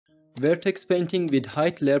Vertex painting with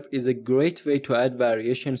height lerp is a great way to add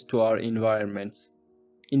variations to our environments.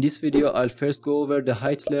 In this video, I'll first go over the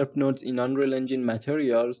height lerp nodes in Unreal Engine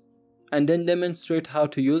materials and then demonstrate how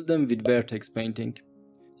to use them with vertex painting.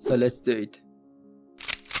 So let's do it.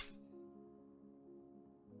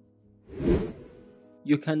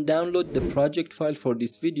 You can download the project file for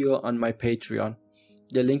this video on my Patreon.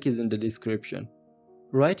 The link is in the description.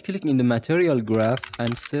 Right-click in the material graph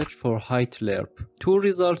and search for height lerp. Two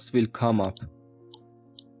results will come up.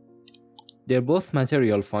 They're both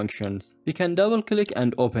material functions. We can double-click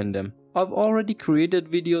and open them. I've already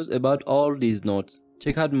created videos about all these nodes.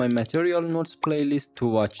 Check out my material nodes playlist to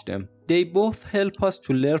watch them. They both help us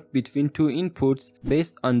to lerp between two inputs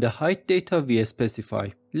based on the height data we specify.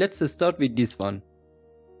 Let's start with this one.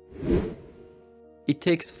 It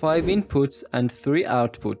takes 5 inputs and 3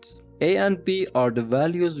 outputs. A and B are the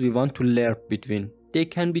values we want to lerp between. They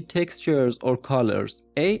can be textures or colors.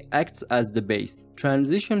 A acts as the base.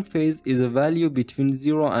 Transition phase is a value between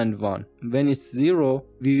 0 and 1. When it's 0,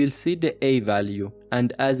 we will see the A value,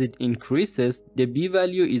 and as it increases, the B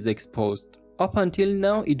value is exposed. Up until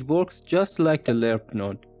now, it works just like the lerp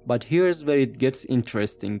node. But here's where it gets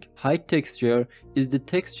interesting. Height texture is the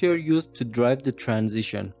texture used to drive the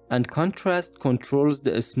transition, and contrast controls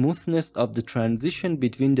the smoothness of the transition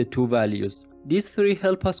between the two values. These three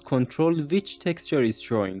help us control which texture is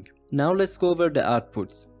showing. Now let's go over the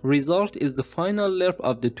outputs. Result is the final lerp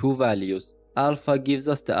of the two values. Alpha gives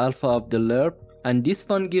us the alpha of the lerp, and this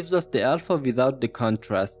one gives us the alpha without the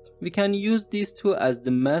contrast. We can use these two as the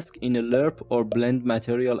mask in a lerp or blend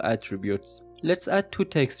material attributes. Let's add two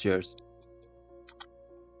textures.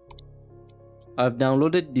 I've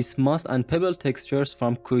downloaded this moss and pebble textures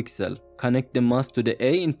from Quixel. Connect the moss to the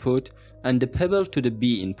A input and the pebble to the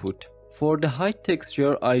B input. For the height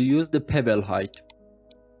texture, I'll use the pebble height.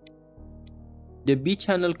 The B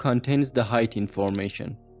channel contains the height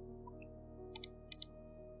information.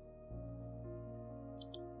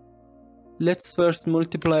 Let's first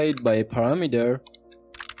multiply it by a parameter.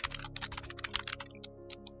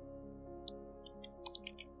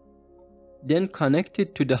 Then connect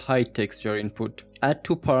it to the height texture input. Add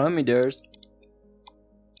two parameters.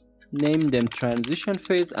 Name them transition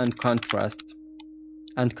phase and contrast.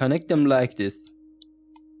 And connect them like this.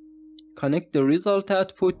 Connect the result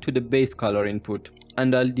output to the base color input.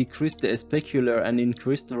 And I'll decrease the specular and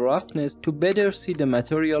increase the roughness to better see the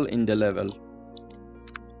material in the level.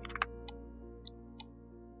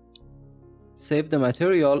 Save the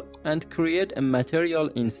material and create a material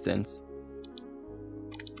instance.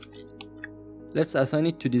 Let's assign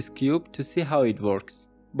it to this cube to see how it works.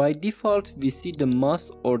 By default, we see the moss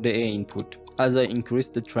or the A input. As I increase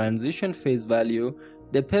the transition phase value,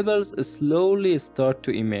 the pebbles slowly start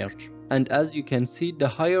to emerge. And as you can see, the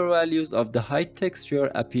higher values of the height texture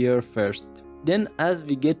appear first. Then as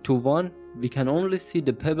we get to 1, we can only see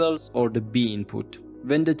the pebbles or the B input.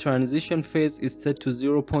 When the transition phase is set to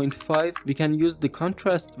 0.5, we can use the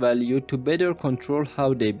contrast value to better control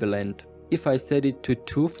how they blend. If I set it to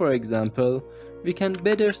 2 for example, we can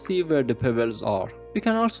better see where the pebbles are. We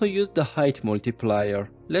can also use the height multiplier.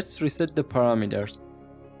 Let's reset the parameters.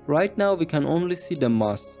 Right now we can only see the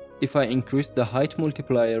moss. If I increase the height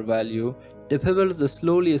multiplier value, the pebbles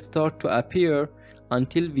slowly start to appear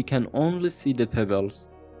until we can only see the pebbles.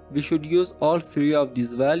 We should use all three of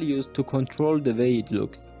these values to control the way it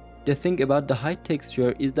looks. The thing about the height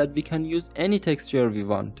texture is that we can use any texture we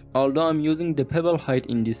want. Although I'm using the pebble height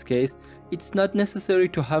in this case, it's not necessary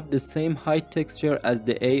to have the same height texture as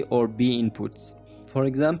the A or B inputs. For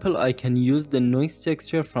example, I can use the noise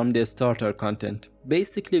texture from the starter content.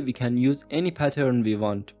 Basically, we can use any pattern we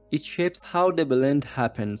want. It shapes how the blend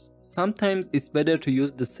happens. Sometimes it's better to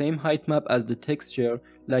use the same height map as the texture,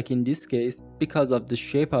 like in this case, because of the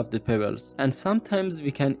shape of the pebbles. And sometimes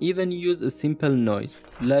we can even use a simple noise,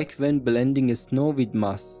 like when blending snow with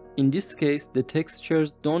moss. In this case, the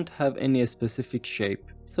textures don't have any specific shape,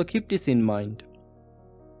 so keep this in mind.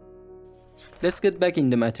 Let's get back in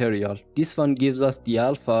the material. This one gives us the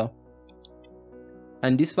alpha,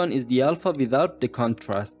 and this one is the alpha without the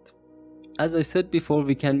contrast. As I said before,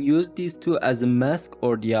 we can use these two as a mask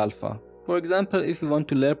or the alpha. For example, if we want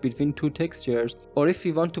to lerp between two textures, or if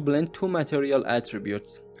we want to blend two material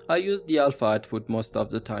attributes, I use the alpha output most of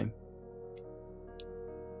the time.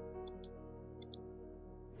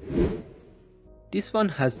 This one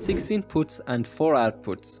has 6 inputs and 4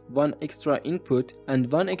 outputs, 1 extra input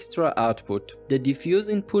and 1 extra output. The diffuse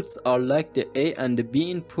inputs are like the A and the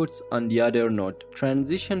B inputs on the other node.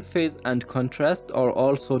 Transition phase and contrast are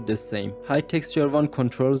also the same. Height texture 1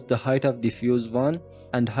 controls the height of diffuse 1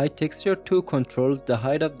 and height texture 2 controls the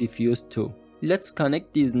height of diffuse 2. Let's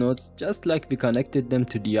connect these nodes just like we connected them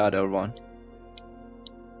to the other one.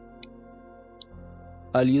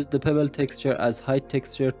 I'll use the pebble texture as height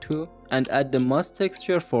texture 2 and add the moss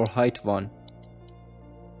texture for height 1.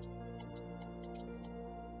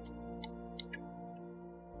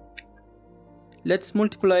 Let's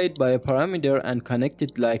multiply it by a parameter and connect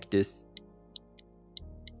it like this.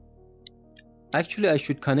 Actually, I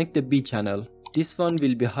should connect the B channel. This one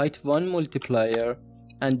will be height 1 multiplier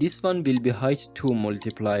and this one will be height 2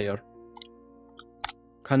 multiplier.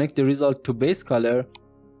 Connect the result to base color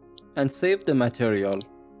and save the material.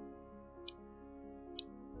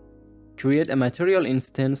 Create a material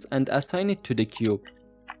instance and assign it to the cube.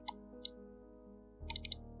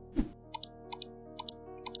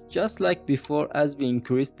 Just like before, as we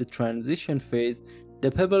increase the transition phase,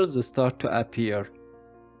 the pebbles start to appear.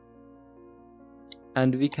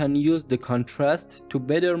 And we can use the contrast to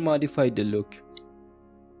better modify the look.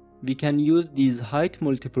 We can use these height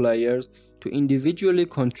multipliers to individually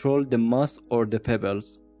control the moss or the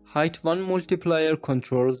pebbles. Height 1 multiplier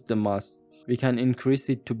controls the moss. We can increase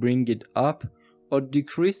it to bring it up or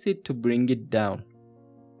decrease it to bring it down.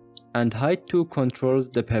 And height 2 controls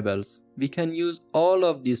the pebbles. We can use all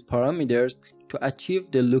of these parameters to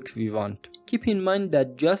achieve the look we want. Keep in mind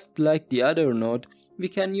that just like the other node, we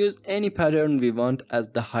can use any pattern we want as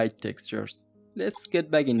the height textures. Let's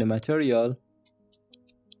get back in the material.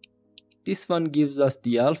 This one gives us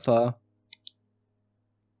the alpha.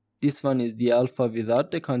 This one is the alpha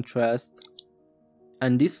without the contrast.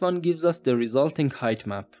 And this one gives us the resulting height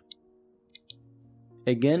map.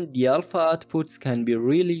 Again, the alpha outputs can be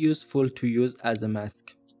really useful to use as a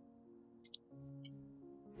mask.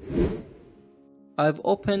 I've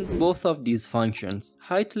opened both of these functions.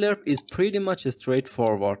 Height Lerp is pretty much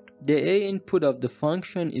straightforward. The A input of the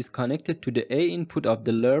function is connected to the A input of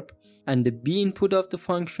the Lerp, and the B input of the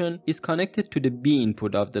function is connected to the B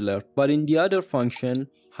input of the Lerp. But in the other function,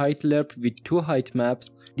 Height Lerp with two height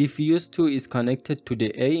maps, diffuse 2 is connected to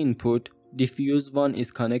the A input, diffuse 1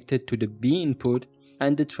 is connected to the B input,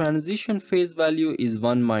 and the transition phase value is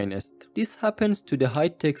 1 minus. This happens to the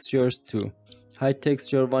height textures too. Height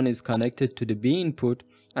texture 1 is connected to the B input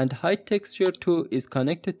and height texture 2 is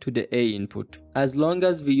connected to the A input. As long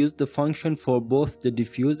as we use the function for both the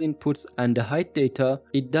diffuse inputs and the height data,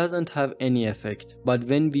 it doesn't have any effect. But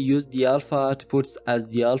when we use the alpha outputs as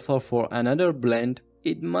the alpha for another blend,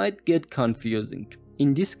 it might get confusing.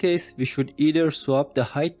 In this case, we should either swap the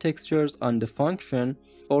height textures on the function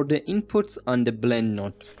or the inputs on the blend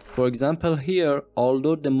node. For example here,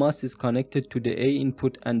 although the moss is connected to the A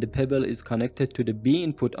input and the pebble is connected to the B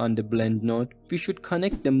input on the blend node, we should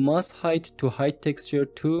connect the moss height to height texture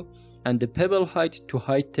 2 and the pebble height to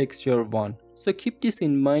height texture 1. So keep this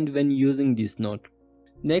in mind when using this node.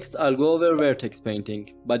 Next, I'll go over vertex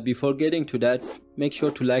painting, but before getting to that, make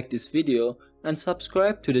sure to like this video and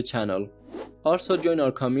subscribe to the channel. Also join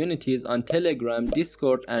our communities on Telegram,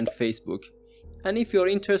 Discord and Facebook. And if you're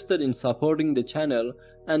interested in supporting the channel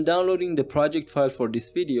and downloading the project file for this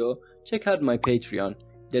video, check out my Patreon.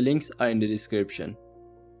 The links are in the description.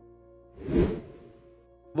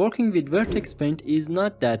 Working with Vertex Paint is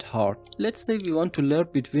not that hard. Let's say we want to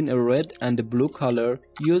lerp between a red and a blue color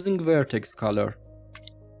using Vertex color.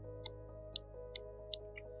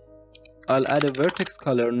 I'll add a Vertex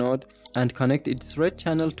color node and connect its red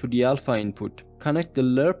channel to the alpha input. Connect the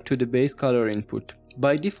lerp to the base color input.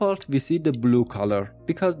 By default, we see the blue color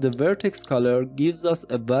because the vertex color gives us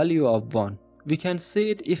a value of 1. We can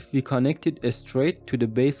see it if we connect it straight to the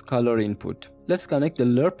base color input. Let's connect the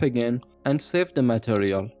lerp again and save the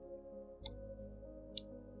material.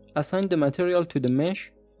 Assign the material to the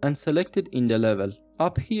mesh and select it in the level.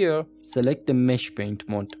 Up here, select the mesh paint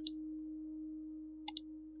mode.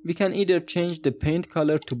 We can either change the paint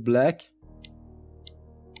color to black,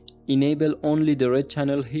 enable only the red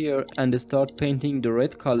channel here and start painting the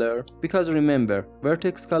red color, because remember,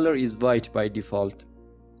 vertex color is white by default.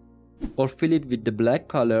 Or fill it with the black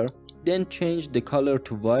color, then change the color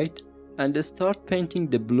to white and start painting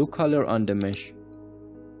the blue color on the mesh.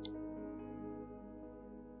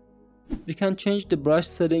 We can change the brush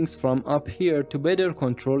settings from up here to better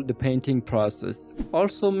control the painting process.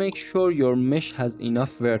 Also make sure your mesh has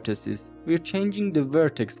enough vertices. We're changing the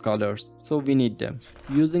vertex colors, so we need them.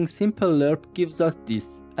 Using simple lerp gives us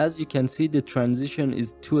this. As you can see, the transition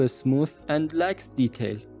is too smooth and lacks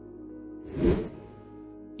detail.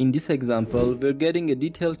 In this example, we're getting a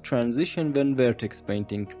detailed transition when vertex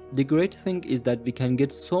painting. The great thing is that we can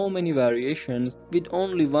get so many variations with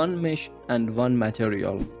only one mesh and one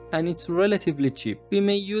material. And it's relatively cheap. We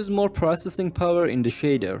may use more processing power in the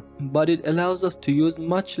shader, but it allows us to use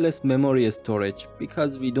much less memory storage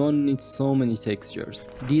because we don't need so many textures.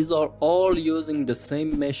 These are all using the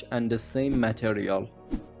same mesh and the same material.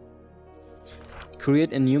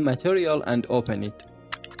 Create a new material and open it.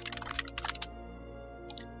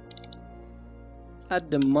 Add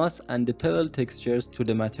the moss and the pebble textures to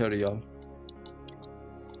the material.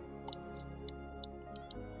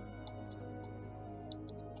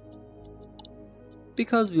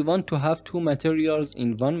 Because we want to have two materials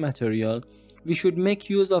in one material, we should make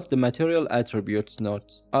use of the material attributes node.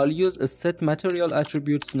 I'll use a set material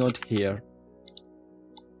attributes node here.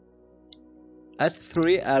 Add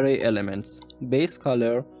 3 array elements: base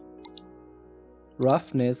color,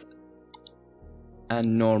 roughness,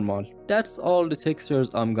 and normal. That's all the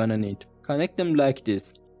textures I'm gonna need. Connect them like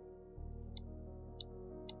this.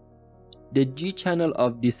 The G channel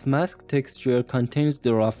of this mask texture contains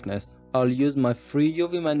the roughness. I'll use my free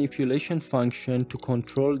UV manipulation function to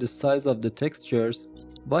control the size of the textures.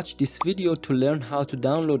 Watch this video to learn how to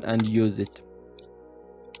download and use it.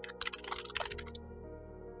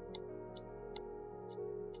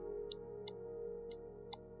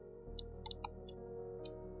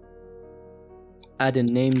 Add a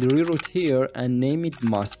named reroute here and name it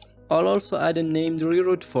moss. I'll also add a named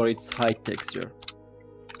reroute for its height texture.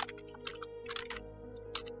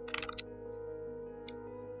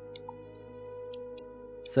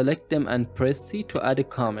 Select them and press C to add a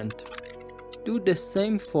comment. Do the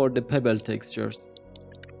same for the pebble textures.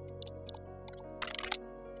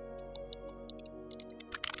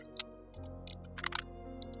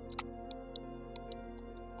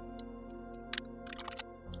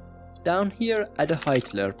 Down here, add a height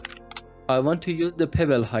lerp. I want to use the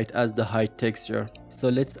pebble height as the height texture, so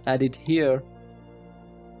let's add it here.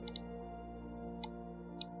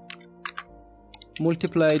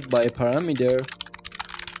 Multiply it by a parameter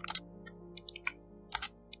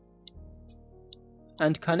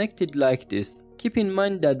and connect it like this. Keep in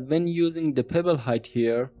mind that when using the pebble height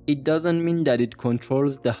here, it doesn't mean that it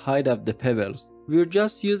controls the height of the pebbles. We're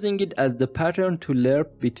just using it as the pattern to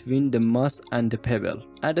lerp between the moss and the pebble.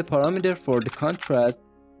 Add a parameter for the contrast,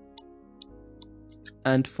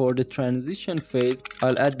 and for the transition phase,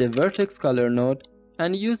 I'll add the vertex color node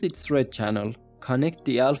and use its red channel. Connect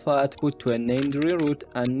the alpha output to a named reroute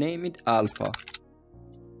and name it alpha.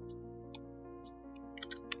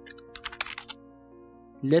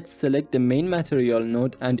 Let's select the main material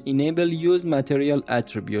node and enable use material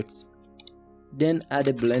attributes. Then add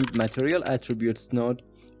a blend material attributes node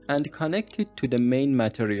and connect it to the main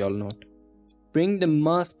material node. Bring the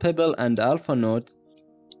moss, pebble and alpha nodes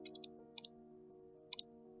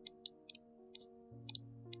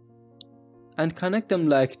and connect them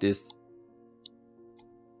like this.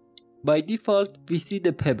 By default, we see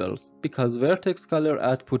the pebbles because vertex color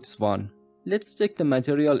outputs 1. Let's check the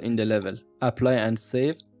material in the level. Apply and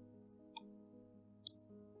save.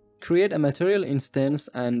 Create a material instance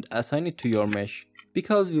and assign it to your mesh.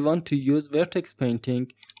 Because we want to use vertex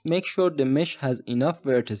painting, make sure the mesh has enough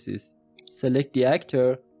vertices. Select the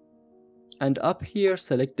actor and up here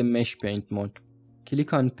select the mesh paint mode.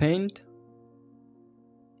 Click on paint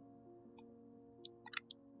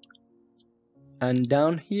and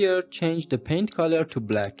down here change the paint color to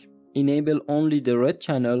black. Enable only the red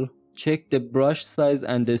channel. Check the brush size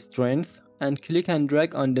and the strength and click and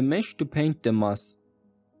drag on the mesh to paint the moss.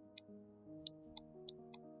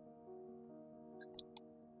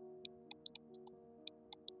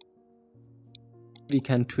 We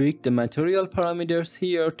can tweak the material parameters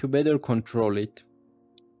here to better control it.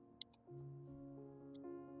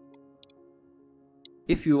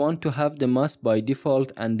 If you want to have the moss by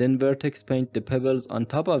default and then vertex paint the pebbles on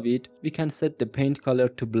top of it, we can set the paint color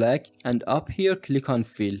to black and up here click on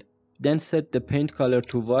fill. Then set the paint color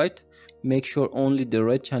to white, make sure only the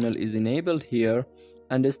red channel is enabled here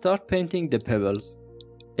and start painting the pebbles.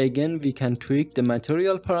 Again, we can tweak the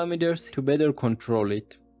material parameters to better control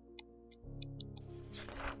it.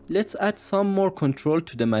 Let's add some more control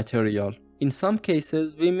to the material. In some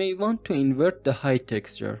cases, we may want to invert the height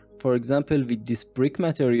texture. For example, with this brick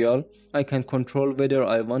material, I can control whether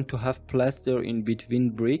I want to have plaster in between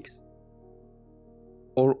bricks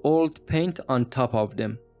or old paint on top of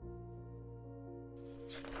them.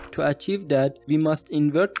 To achieve that, we must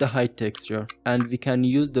invert the height texture, and we can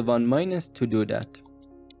use the 1- to do that.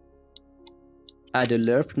 Add a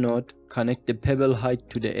Lerp node, connect the pebble height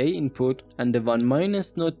to the A input and the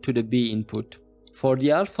 1- node to the B input. For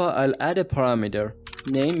the alpha, I'll add a parameter,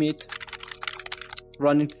 name it,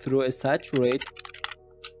 run it through a saturate,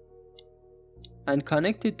 and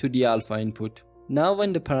connect it to the alpha input. Now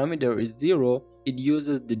when the parameter is 0, it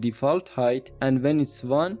uses the default height, and when it's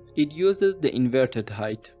 1, it uses the inverted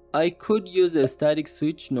height. I could use a static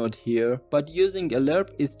switch node here, but using a lerp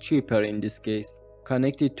is cheaper in this case.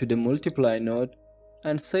 Connect it to the multiply node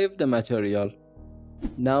and save the material.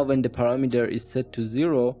 Now when the parameter is set to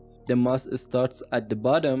 0, the mass starts at the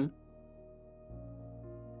bottom,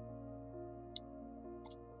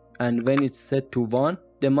 and when it's set to 1,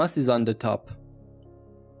 the mass is on the top.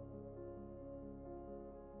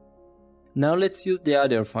 Now let's use the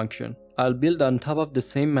other function. I'll build on top of the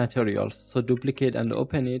same materials, so duplicate and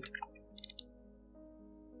open it.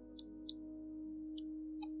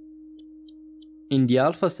 In the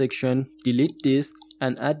alpha section, delete this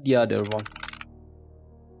and add the other one.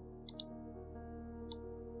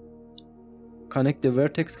 Connect the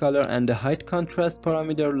vertex color and the height contrast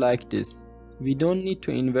parameter like this. We don't need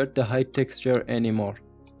to invert the height texture anymore.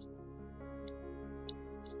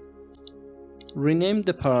 Rename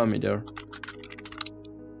the parameter.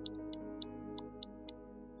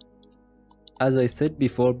 As I said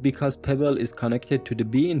before, because pebble is connected to the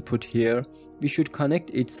B input here, we should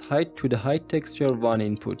connect its height to the height texture 1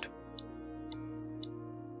 input.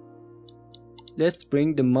 Let's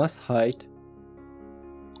bring the mass height,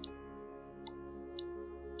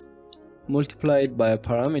 multiply it by a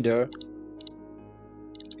parameter,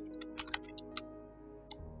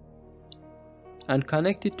 and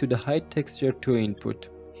connect it to the height texture 2 input.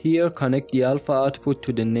 Here connect the alpha output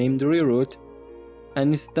to the named reroute,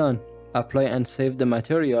 and it's done. Apply and save the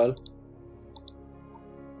material.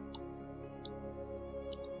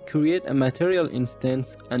 Create a material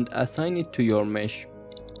instance and assign it to your mesh.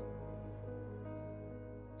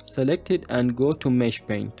 Select it and go to mesh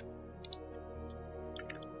paint.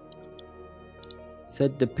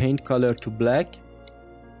 Set the paint color to black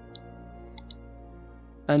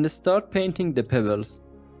and start painting the pebbles.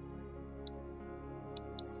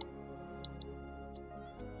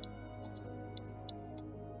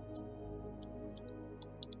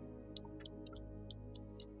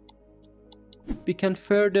 We can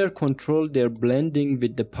further control their blending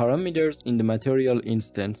with the parameters in the material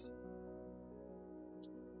instance.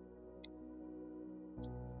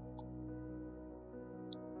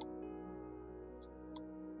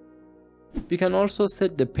 We can also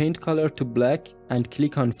set the paint color to black and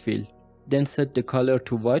click on fill. Then set the color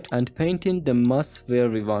to white and paint in the mass where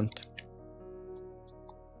we want.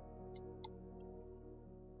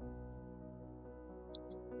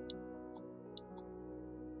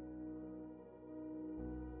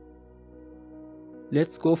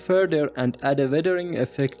 Let's go further and add a weathering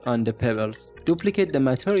effect on the pebbles. Duplicate the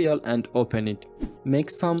material and open it. Make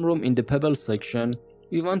some room in the pebble section.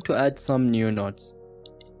 We want to add some new nodes.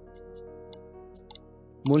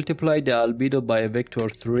 Multiply the albedo by a vector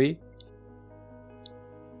 3.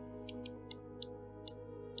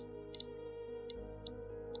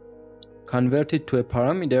 Convert it to a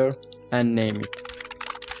parameter and name it.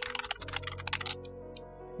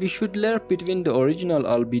 We should lerp between the original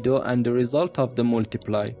albedo and the result of the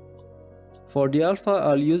multiply. For the alpha,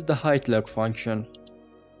 I'll use the height lerp function.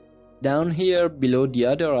 Down here below the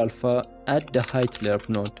other alpha, add the height lerp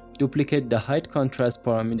node. Duplicate the height contrast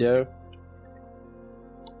parameter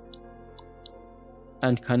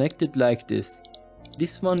and connect it like this.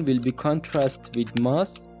 This one will be contrast with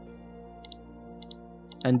mass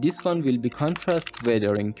and this one will be contrast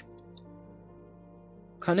weathering.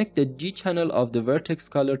 Connect the G channel of the vertex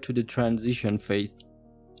color to the transition phase.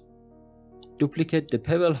 Duplicate the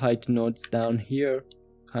pebble height nodes down here,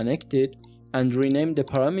 connect it, and rename the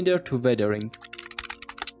parameter to weathering.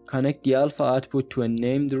 Connect the alpha output to a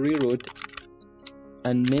named reroute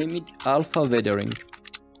and name it alpha weathering.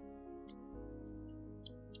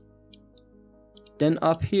 Then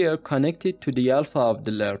up here, connect it to the alpha of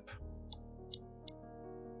the lerp.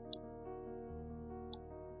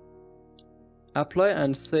 Apply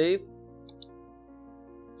and save.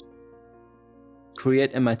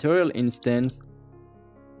 Create a material instance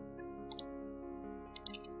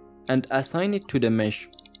and assign it to the mesh.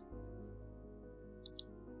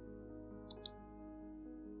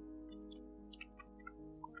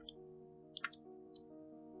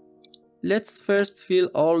 Let's first fill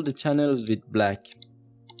all the channels with black.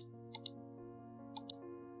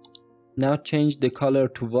 Now change the color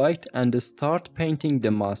to white and start painting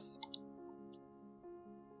the mass.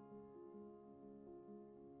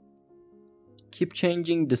 Keep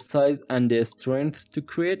changing the size and the strength to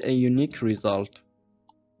create a unique result.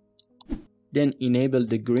 Then enable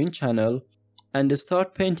the green channel and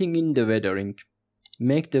start painting in the weathering.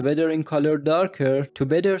 Make the weathering color darker to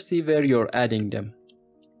better see where you're adding them.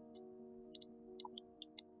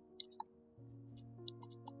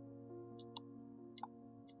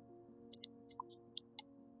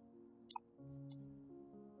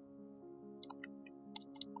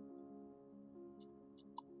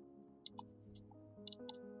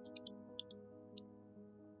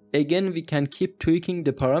 Again, we can keep tweaking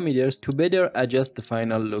the parameters to better adjust the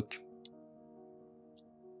final look.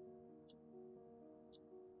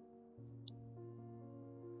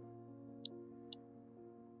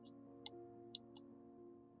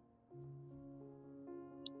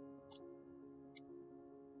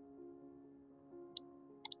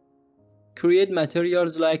 Create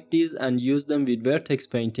materials like these and use them with Vertex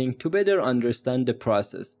painting to better understand the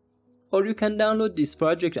process. Or you can download this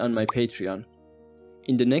project on my Patreon.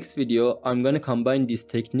 In the next video, I'm gonna combine this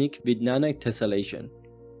technique with nano tessellation.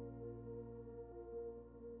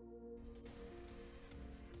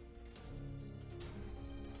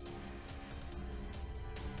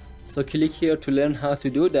 So click here to learn how to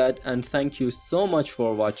do that, and thank you so much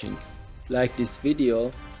for watching. Like this video,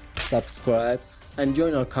 subscribe, and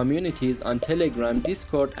join our communities on Telegram,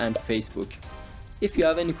 Discord, and Facebook. If you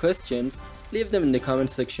have any questions, leave them in the comment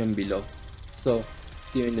section below. So,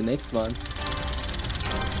 see you in the next one.